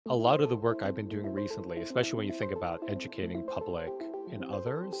A lot of the work I've been doing recently, especially when you think about educating public and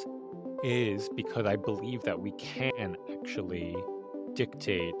others, is because I believe that we can actually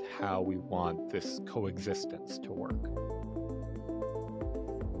dictate how we want this coexistence to work.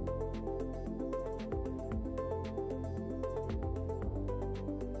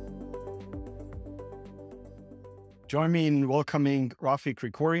 Join me in welcoming Raffi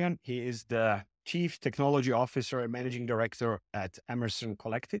Krikorian. He is the Chief Technology Officer and Managing Director at Emerson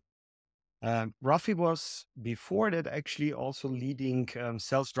Collective. Raffi was before that actually also leading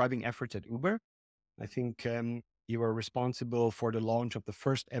self-driving efforts at Uber. I think you were responsible for the launch of the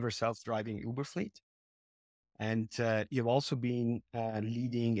first ever self-driving Uber fleet. And you've also been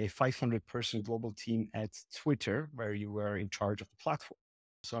leading a 500-person global team at Twitter, where you were in charge of the platform.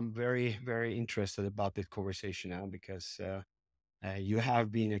 So I'm very, very interested about this conversation now because you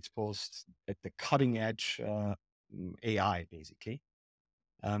have been exposed at the cutting edge AI, basically.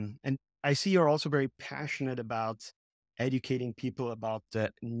 And I see you're also very passionate about educating people about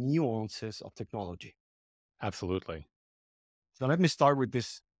the nuances of technology. Absolutely. So let me start with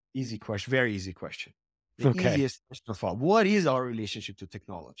this easy question, very easy question. The Okay. easiest question of all. What is our relationship to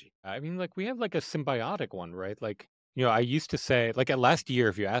technology? I mean, like, we have like a symbiotic one, right? Like, I used to say, like, at last year,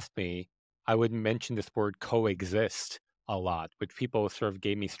 if you asked me, I would mention this word coexist a lot, which people sort of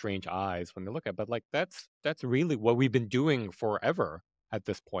gave me strange eyes when they look at. But like, that's really what we've been doing forever at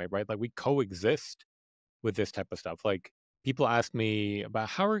this point, right? Like, we coexist with this type of stuff. Like, people ask me about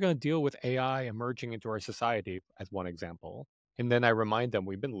how we're going to deal with AI emerging into our society, as one example. And then I remind them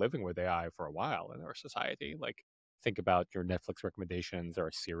we've been living with AI for a while in our society. Like, think about your Netflix recommendations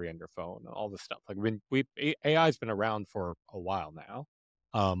or Siri on your phone, all this stuff. Like, AI has been around for a while now.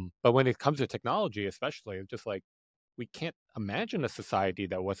 But when it comes to technology, especially, it's just like we can't imagine a society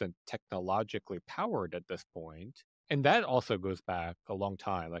that wasn't technologically powered at this point. And that also goes back a long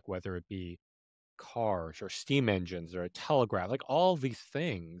time, like whether it be cars or steam engines or a telegraph, like all these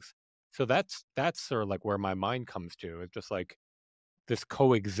things. So that's sort of like where my mind comes to. It's just like this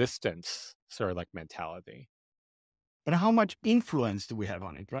coexistence sort of like mentality. But how much influence do we have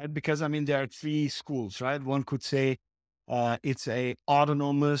on it, right? Because I mean, there are three schools, right? One could say it's a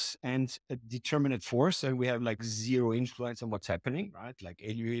autonomous and a determinate force, and we have like zero influence on what's happening, right? Like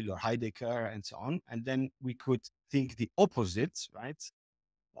Eliel or Heidegger and so on. And then we could think the opposite, right?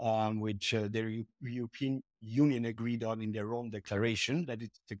 Which the European Union agreed on in their own declaration that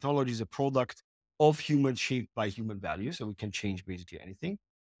technology is a product of human shaped by human values, so we can change basically anything.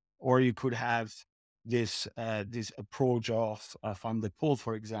 Or you could have this approach of Van der Poel,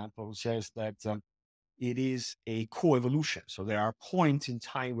 for example, who says that it is a co-evolution. So there are points in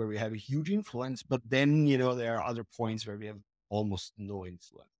time where we have a huge influence, but then there are other points where we have almost no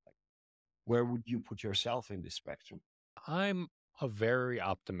influence. Like, where would you put yourself in this spectrum? I'm a very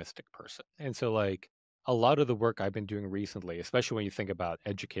optimistic person. And so like a lot of the work I've been doing recently, especially when you think about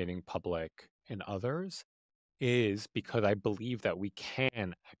educating public and others, is because I believe that we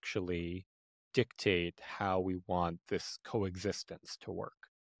can actually dictate how we want this coexistence to work.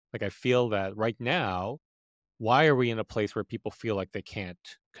 Like, I feel that right now, why are we in a place where people feel like they can't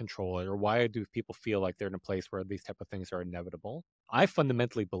control it? Or why do people feel like they're in a place where these type of things are inevitable? I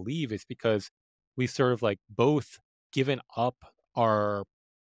fundamentally believe it's because we sort of like both given up our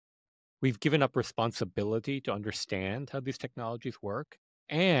we've given up responsibility to understand how these technologies work,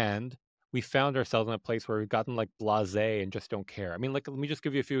 and we found ourselves in a place where we've gotten like blasé and just don't care. I mean, like, let me just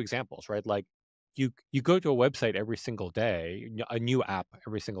give you a few examples, right? Like, you go to a website every single day, a new app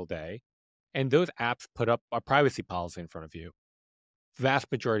every single day, and those apps put up a privacy policy in front of you.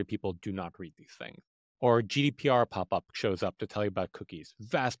 Vast majority of people do not read these things. Or GDPR pop-up shows up to tell you about cookies.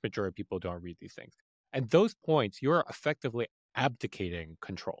 Vast majority of people don't read these things. At those points, you're effectively abdicating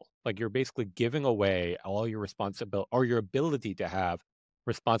control. Like, you're basically giving away all your responsibility or your ability to have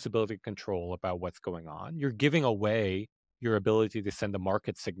responsibility control about what's going on. You're giving away your ability to send a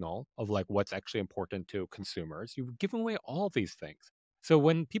market signal of like what's actually important to consumers. You've given away all these things. So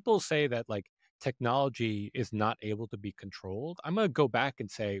when people say that like technology is not able to be controlled, I'm going to go back and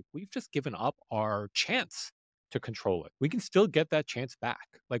say we've just given up our chance to control it. We can still get that chance back.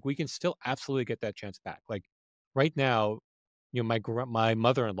 Like, we can still absolutely get that chance back. Like, right now, my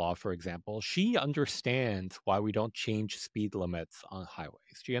mother-in-law, for example, she understands why we don't change speed limits on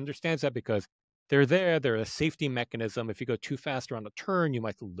highways. She understands that because they're there. They're a safety mechanism. If you go too fast around a turn, you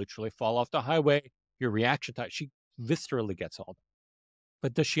might literally fall off the highway. Your reaction time, she viscerally gets all that.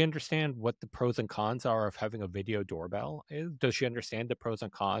 But does she understand what the pros and cons are of having a video doorbell? Does she understand the pros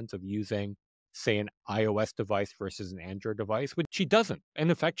and cons of using, say, an iOS device versus an Android device? Which she doesn't. And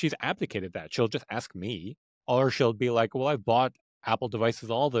in fact, she's abdicated that. She'll just ask me, or she'll be like, well, I've bought Apple devices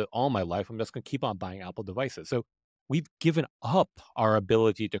all my life. I'm just going to keep on buying Apple devices. So we've given up our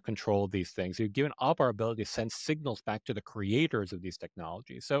ability to control these things. We've given up our ability to send signals back to the creators of these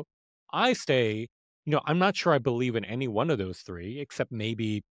technologies. So I stay, I'm not sure I believe in any one of those three, except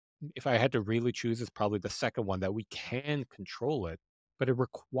maybe if I had to really choose, it's probably the second one that we can control it, but it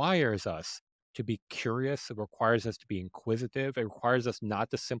requires us to be curious. It requires us to be inquisitive. It requires us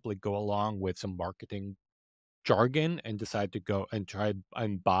not to simply go along with some marketing jargon and decide to go and try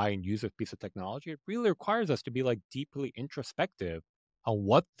and buy and use a piece of technology. It really requires us to be like deeply introspective on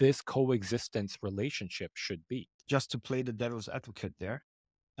what this coexistence relationship should be. Just to play the devil's advocate there,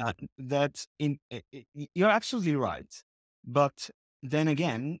 that's you're absolutely right. But then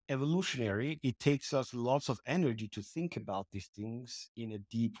again, evolutionary, it takes us lots of energy to think about these things in a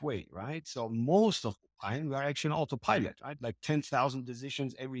deep way, right? So most of the time, we are actually on autopilot, right? Like 10,000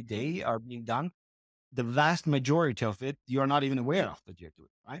 decisions every day are being done. The vast majority of it you're not even aware of that you're doing,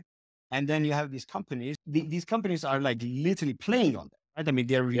 right? And then you have these companies. These companies are like literally playing on that, right? I mean,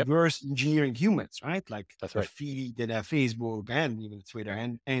 they're Yep, reverse engineering humans, right? Like that's the right. feed that have Facebook and even Twitter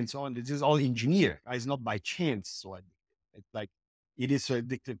and so on. This is all engineered, right? It's not by chance so addictive. It's like it is so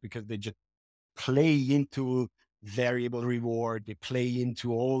addictive because they just play into variable reward. They play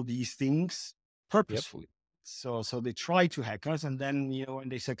into all these things Yep. purposefully. So they try to hack us, and then when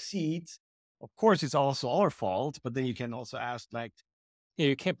they succeed, of course it's also our fault. But then you can also ask, like, Yeah,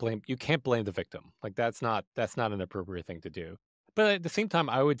 you can't blame the victim. Like that's not an appropriate thing to do. But at the same time,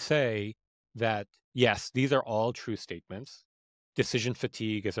 I would say that yes, these are all true statements. Decision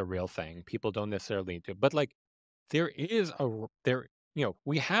fatigue is a real thing. People don't necessarily need to, but like there is a r- there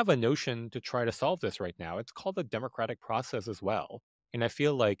we have a notion to try to solve this right now. It's called the democratic process as well. And I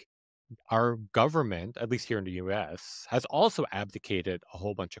feel like our government, at least here in the US, has also abdicated a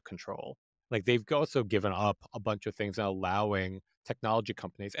whole bunch of control. Like they've also given up a bunch of things and allowing technology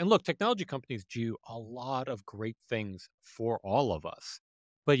companies. And look, technology companies do a lot of great things for all of us.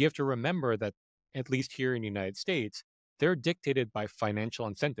 But you have to remember that, at least here in the United States, they're dictated by financial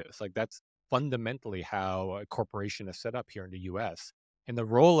incentives. Like that's fundamentally how a corporation is set up here in the US. And the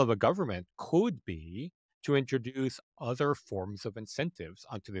role of a government could be to introduce other forms of incentives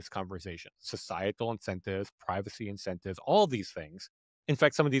onto this conversation, societal incentives, privacy incentives, all these things. In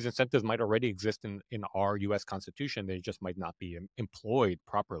fact, some of these incentives might already exist in our US Constitution. They just might not be employed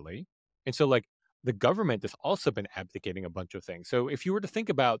properly. And so, like, the government has also been abdicating a bunch of things. So, if you were to think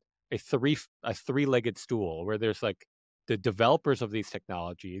about a three-legged stool where there's like the developers of these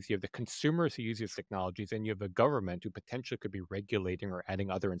technologies, you have the consumers who use these technologies, and you have the government who potentially could be regulating or adding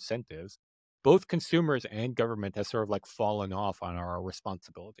other incentives. Both consumers and government has sort of like fallen off on our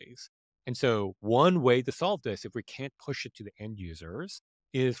responsibilities. And so, one way to solve this, if we can't push it to the end users,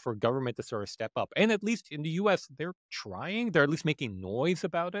 is for government to sort of step up. And at least in the US, they're trying, they're at least making noise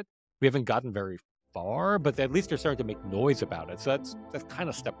about it. We haven't gotten very far, but at least they're starting to make noise about it. So that's kind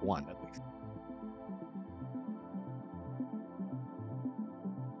of step one, at least.